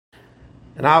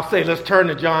And I'll say, let's turn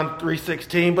to John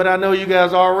 3:16, but I know you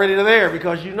guys are already there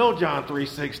because you know John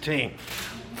 3:16.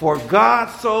 For God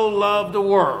so loved the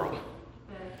world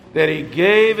that he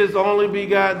gave his only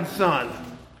begotten Son,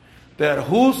 that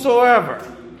whosoever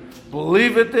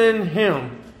believeth in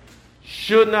him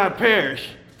should not perish,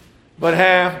 but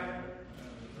have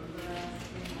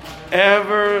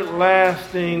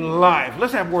everlasting life.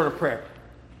 Let's have a word of prayer.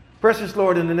 Precious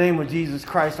Lord, in the name of Jesus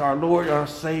Christ, our Lord, our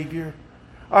Savior,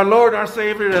 our Lord, our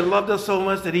Savior that loved us so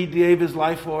much that he gave his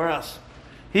life for us.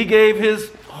 He gave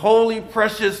his holy,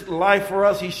 precious life for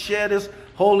us. He shed his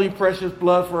holy, precious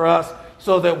blood for us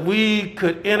so that we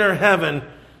could enter heaven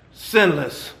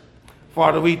sinless.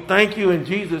 Father, we thank you in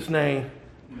Jesus' name.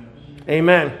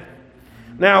 Amen.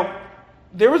 Now,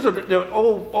 there was an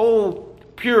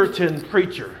old Puritan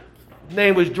preacher. His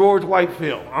name was George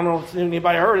Whitefield. I don't know if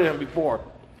anybody heard of him before.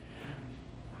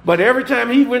 But every time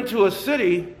he went to a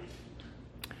city,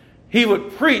 he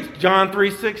would preach John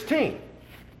 3:16.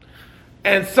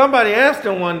 And somebody asked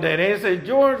him one day, they said,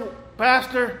 George,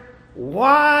 Pastor,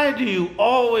 why do you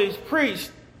always preach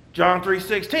John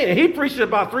 3:16? And he preached it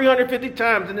about 350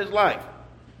 times in his life.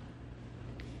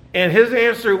 And his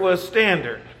answer was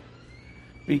standard.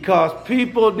 Because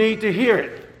people need to hear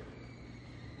it.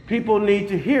 People need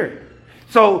to hear it.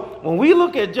 So when we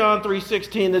look at John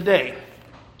 3:16 today,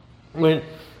 when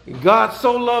God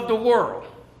so loved the world,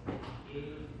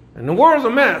 and the world's a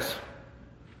mess.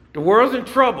 The world's in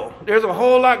trouble. There's a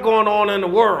whole lot going on in the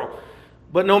world.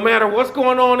 But no matter what's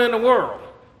going on in the world,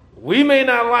 we may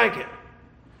not like it.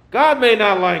 God may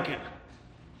not like it.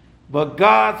 But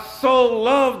God so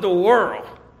loved the world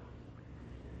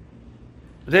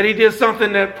that he did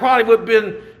something that probably would have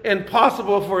been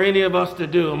impossible for any of us to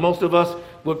do. And most of us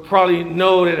would probably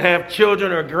know that have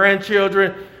children or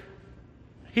grandchildren.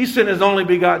 He sent his only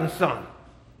begotten Son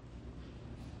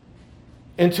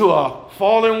into a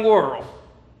fallen world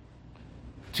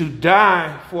to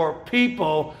die for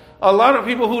people, a lot of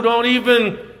people who don't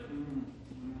even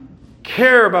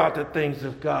care about the things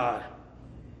of God.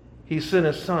 He sent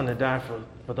his Son to die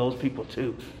for those people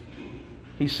too.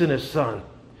 He sent his Son.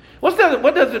 What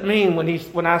does it mean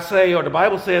when I say, or the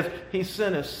Bible says, he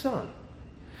sent his Son?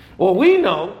 Well, we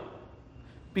know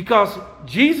because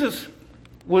Jesus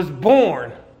was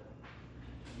born.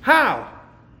 How?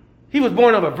 He was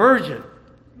born of a virgin.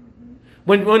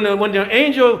 When the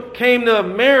angel came to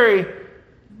Mary,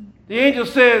 the angel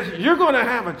says, you're going to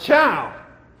have a child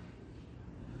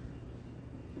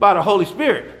by the Holy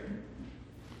Spirit.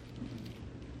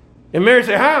 And Mary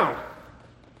said, how?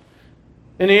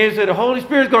 And the angel said, the Holy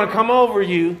Spirit is going to come over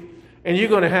you and you're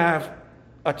going to have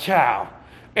a child.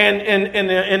 And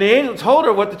the angel told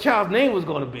her what the child's name was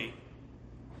going to be.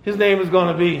 His name was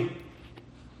going to be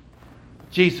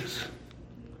Jesus.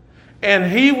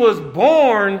 And he was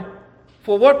born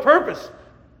for what purpose?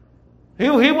 He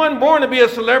wasn't born to be a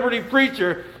celebrity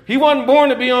preacher. He wasn't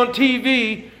born to be on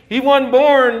TV. He wasn't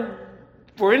born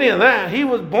for any of that. He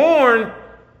was born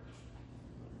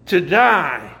to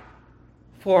die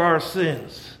for our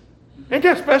sins. Ain't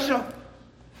that special?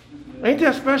 Ain't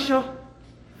that special?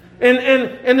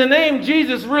 And the name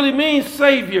Jesus really means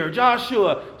Savior.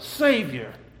 Joshua,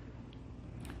 Savior.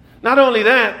 Not only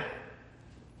that,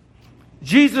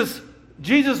 Jesus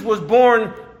was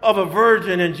born of a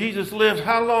virgin, and Jesus lived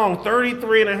how long?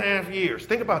 33 and a half years.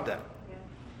 Think about that. Yeah.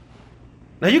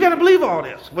 Now you got to believe all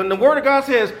this. When the Word of God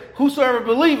says, whosoever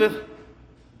believeth,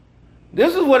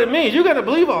 this is what it means. You got to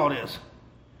believe all this.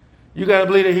 You got to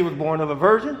believe that he was born of a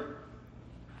virgin.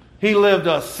 He lived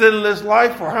a sinless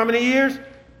life for how many years?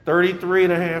 33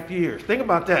 and a half years. Think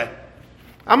about that.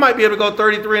 I might be able to go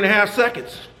 33 and a half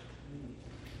seconds.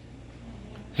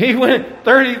 He went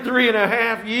 33 and a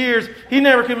half years. He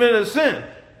never committed a sin.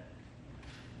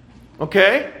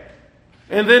 Okay?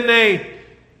 And then they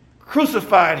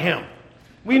crucified him.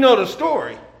 We know the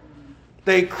story.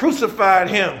 They crucified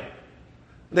him.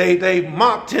 They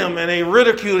mocked him and they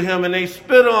ridiculed him and they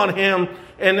spit on him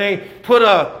and they put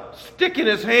a stick in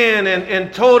his hand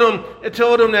and told him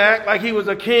to act like he was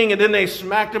a king, and then they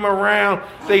smacked him around.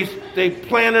 They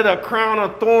planted a crown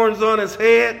of thorns on his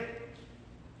head.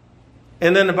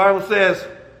 And then the Bible says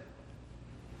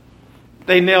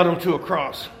they nailed him to a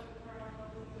cross.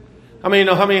 How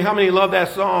many love that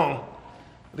song?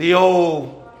 The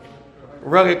old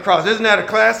rugged cross. Isn't that a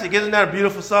classic? Isn't that a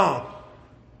beautiful song?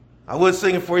 I would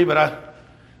sing it for you, but I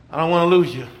don't want to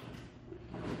lose you.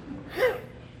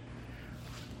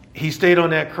 He stayed on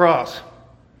that cross.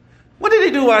 What did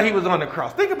he do while he was on the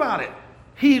cross? Think about it.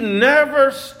 He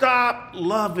never stopped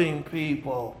loving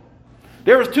people.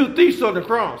 There was 2 thieves on the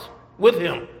cross with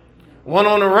him. One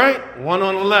on the right, one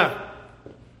on the left.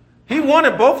 He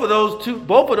wanted both of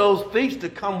those thieves to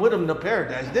come with him to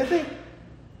paradise, didn't he?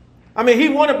 I mean, he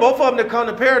wanted both of them to come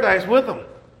to paradise with him.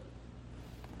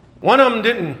 One of them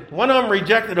didn't. One of them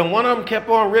rejected him. One of them kept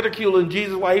on ridiculing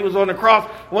Jesus while he was on the cross.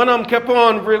 One of them kept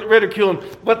on ridiculing.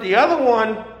 But the other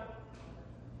one,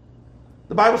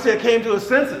 the Bible said, came to his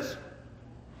senses.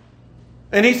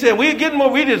 And he said, we're getting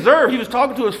what we deserve. He was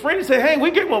talking to his friend. He said, hey,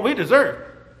 we're getting what we deserve.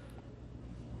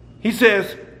 He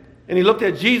says, and he looked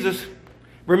at Jesus.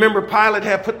 Remember, Pilate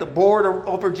had put the board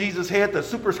over Jesus' head, the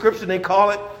superscription they call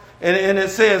it. And it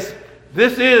says,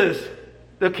 this is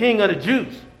the King of the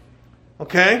Jews.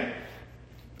 Okay?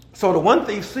 So the one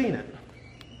thief seen it.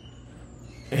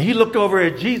 And he looked over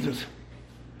at Jesus.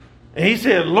 And he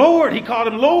said, Lord. He called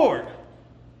him Lord.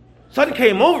 Something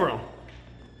came over him.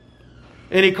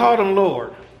 And he called him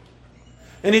Lord.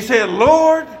 And he said,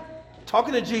 Lord,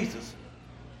 talking to Jesus.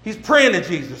 He's praying to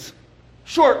Jesus.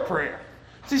 Short prayer.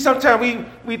 See, sometimes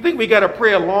we think we got to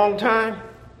pray a long time.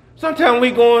 Sometimes we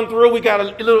going through, we got a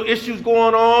little issues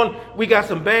going on. We got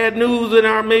some bad news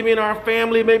maybe in our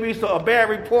family, maybe a bad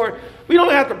report. We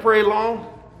don't have to pray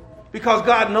long because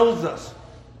God knows us.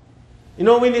 You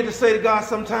know what we need to say to God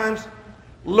sometimes?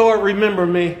 Lord, remember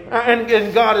me.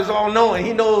 And God is all knowing.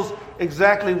 He knows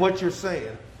exactly what you're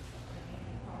saying.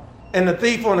 And the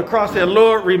thief on the cross said,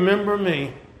 Lord, remember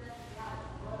me.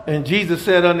 And Jesus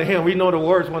said unto him, we know the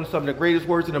words, one of some of the greatest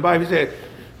words in the Bible.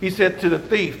 He said to the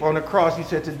thief on the cross, he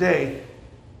said, today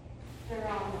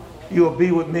you will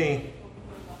be with me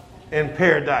in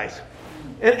paradise.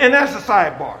 And that's a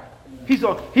sidebar. He's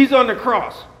on the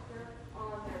cross.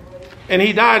 And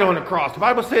he died on the cross. The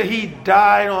Bible said he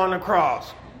died on the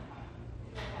cross.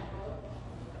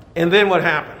 And then what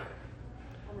happened?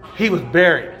 He was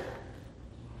buried.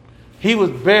 He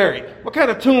was buried. What kind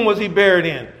of tomb was he buried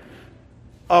in?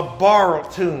 A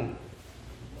borrowed tomb.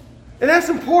 And that's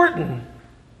important.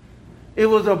 It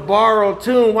was a borrowed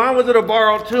tomb. Why was it a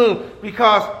borrowed tomb?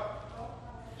 Because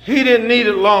he didn't need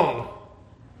it long.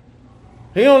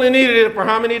 He only needed it for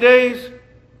how many days?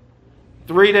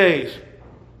 3 days.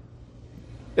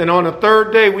 And on the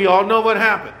third day, we all know what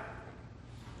happened.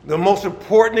 The most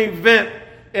important event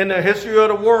in the history of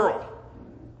the world.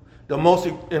 The most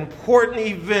important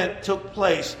event took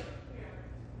place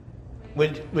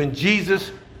when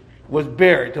Jesus was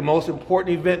buried. The most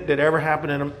important event that ever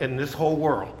happened in this whole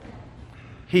world.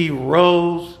 He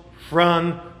rose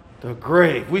from the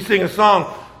grave. We sing a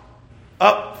song,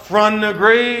 up from the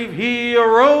grave he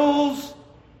arose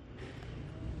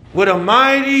with a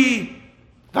mighty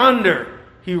thunder.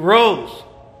 He rose.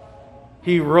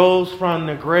 He rose from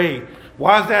the grave.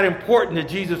 Why is that important that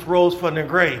Jesus rose from the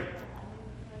grave?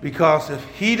 Because if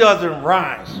he doesn't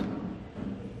rise,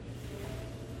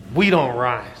 we don't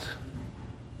rise.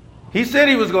 He said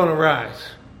he was going to rise.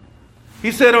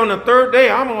 He said on the third day,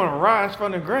 I'm going to rise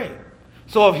from the grave.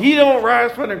 So if he don't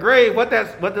rise from the grave, what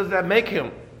does that make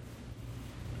him?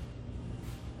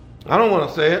 I don't want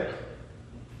to say it.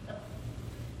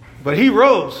 But he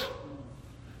rose.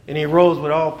 And he rose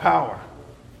with all power.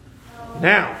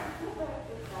 Now,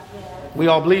 we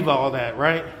all believe all that,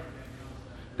 right?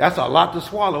 That's a lot to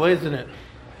swallow, isn't it?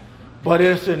 But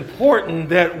it's important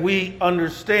that we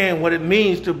understand what it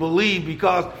means to believe,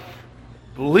 because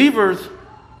believers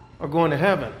are going to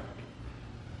heaven.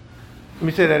 Let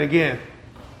me say that again.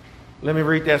 Let me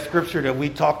read that scripture that we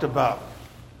talked about.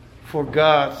 For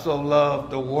God so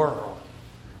loved the world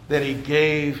that he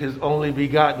gave his only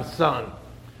begotten Son,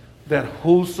 that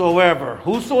whosoever,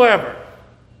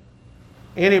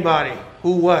 anybody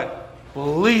who what?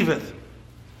 Believeth.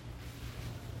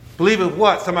 Believeth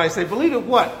what? Somebody say, believeth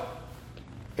what?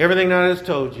 Everything that I just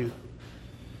told you.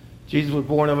 Jesus was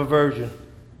born of a virgin.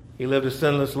 He lived a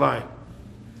sinless life.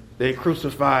 They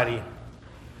crucified him.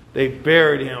 They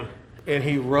buried him. And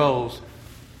he rose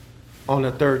on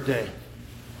the third day.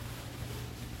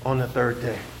 On the third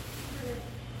day.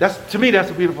 To me, that's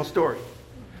a beautiful story.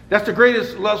 That's the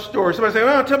greatest love story. Somebody say,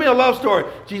 well, tell me a love story.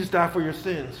 Jesus died for your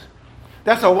sins.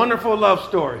 That's a wonderful love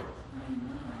story.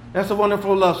 That's a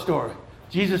wonderful love story.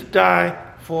 Jesus died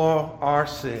for our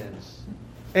sins.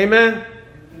 Amen?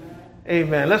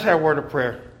 Amen. Let's have a word of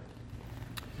prayer.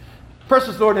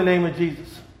 Precious Lord, in the name of Jesus,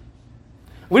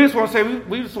 we just want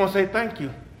to say thank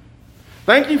you.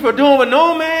 Thank you for doing what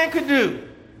no man could do.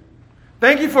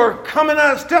 Thank you for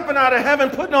stepping out of heaven,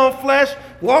 putting on flesh,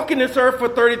 walking this earth for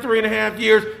 33 and a half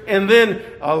years, and then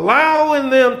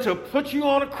allowing them to put you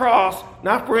on a cross,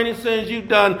 not for any sins you've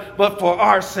done, but for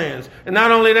our sins. And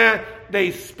not only that,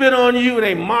 they spit on you, and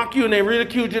they mock you, and they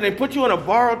ridicule you, and they put you in a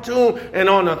borrowed tomb, and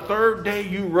on the third day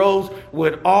you rose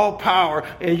with all power,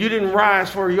 and you didn't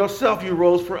rise for yourself, you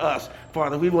rose for us.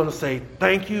 Father, we want to say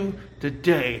thank you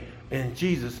today In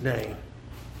Jesus' name,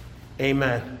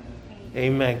 amen.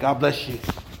 Amen. God bless you.